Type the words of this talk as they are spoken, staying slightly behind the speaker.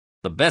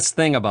The best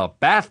thing about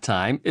bath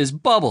time is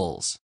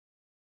bubbles.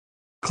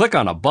 Click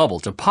on a bubble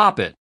to pop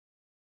it.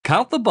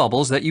 Count the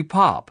bubbles that you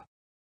pop.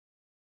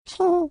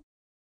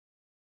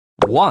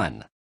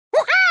 1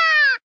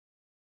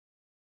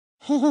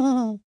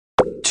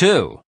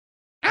 2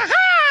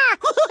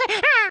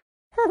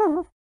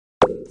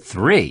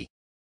 3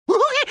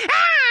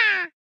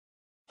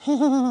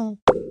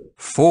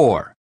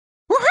 4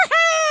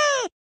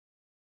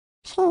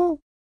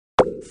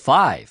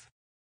 5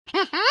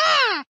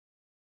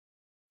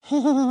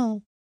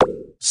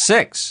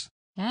 6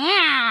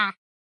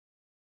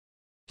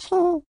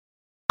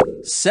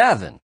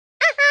 7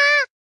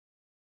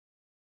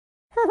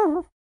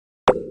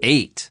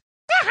 8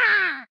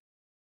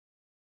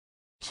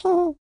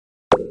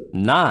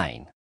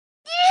 9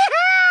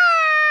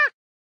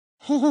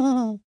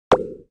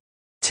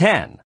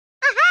 10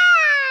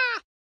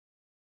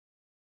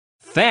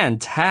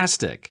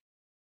 Fantastic!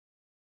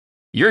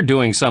 You're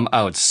doing some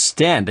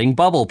outstanding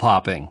bubble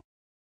popping.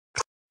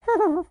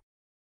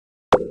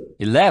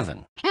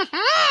 11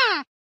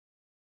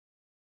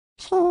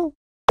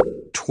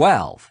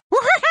 12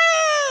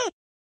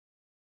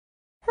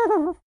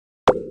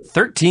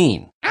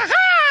 13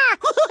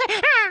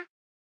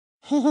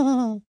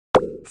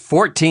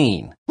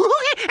 14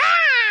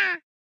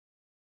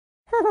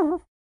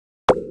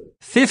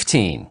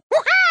 15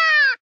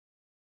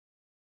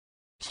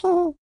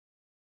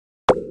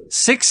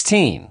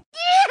 16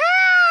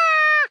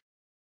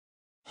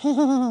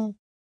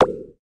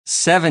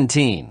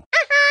 17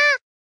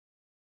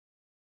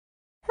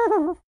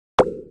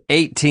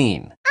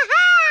 18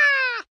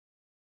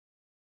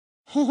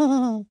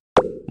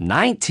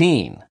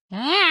 19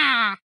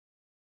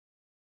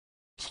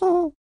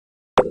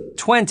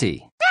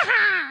 20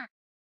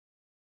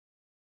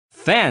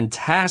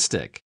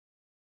 Fantastic!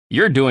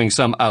 You're doing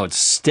some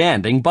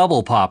outstanding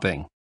bubble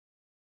popping.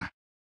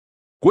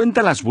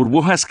 Cuenta las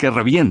burbujas que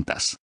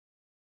revientas.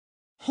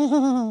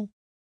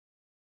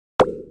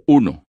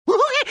 1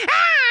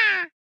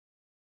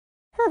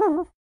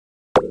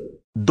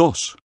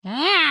 2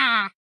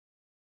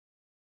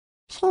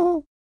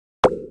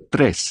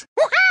 3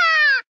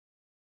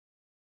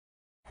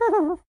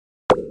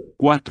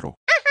 4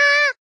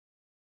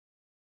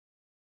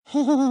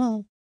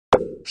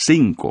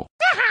 5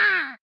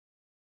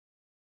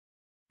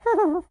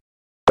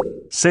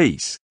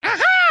 6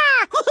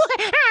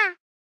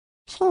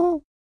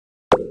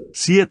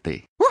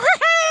 7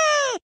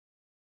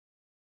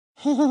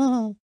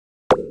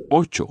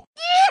 8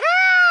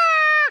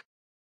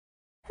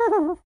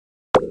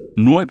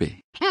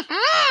 9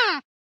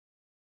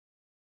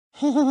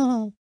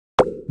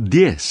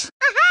 10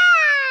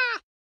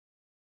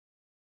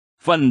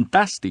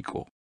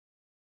 ¡Fantástico!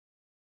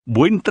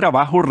 Buen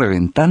trabajo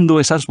reventando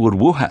esas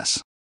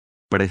burbujas.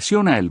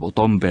 Presiona el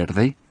botón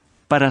verde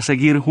para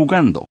seguir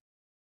jugando.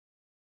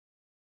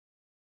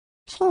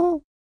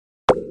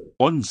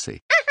 11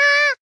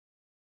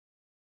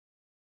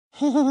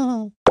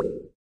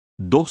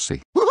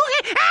 12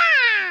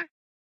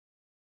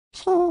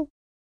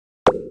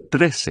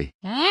 13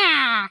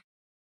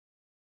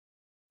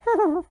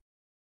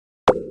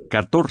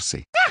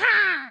 14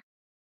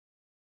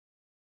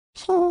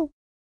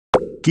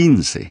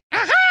 15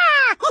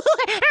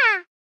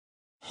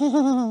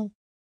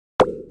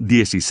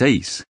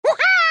 16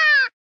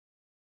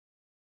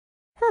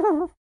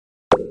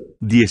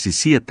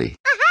 17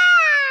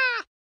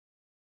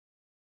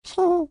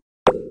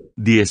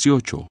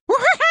 18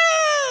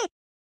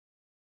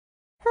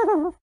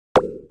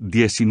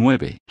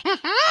 19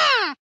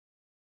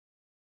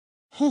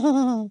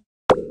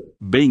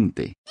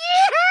 20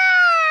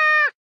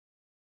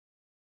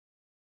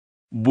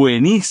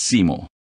 ¡Buenísimo!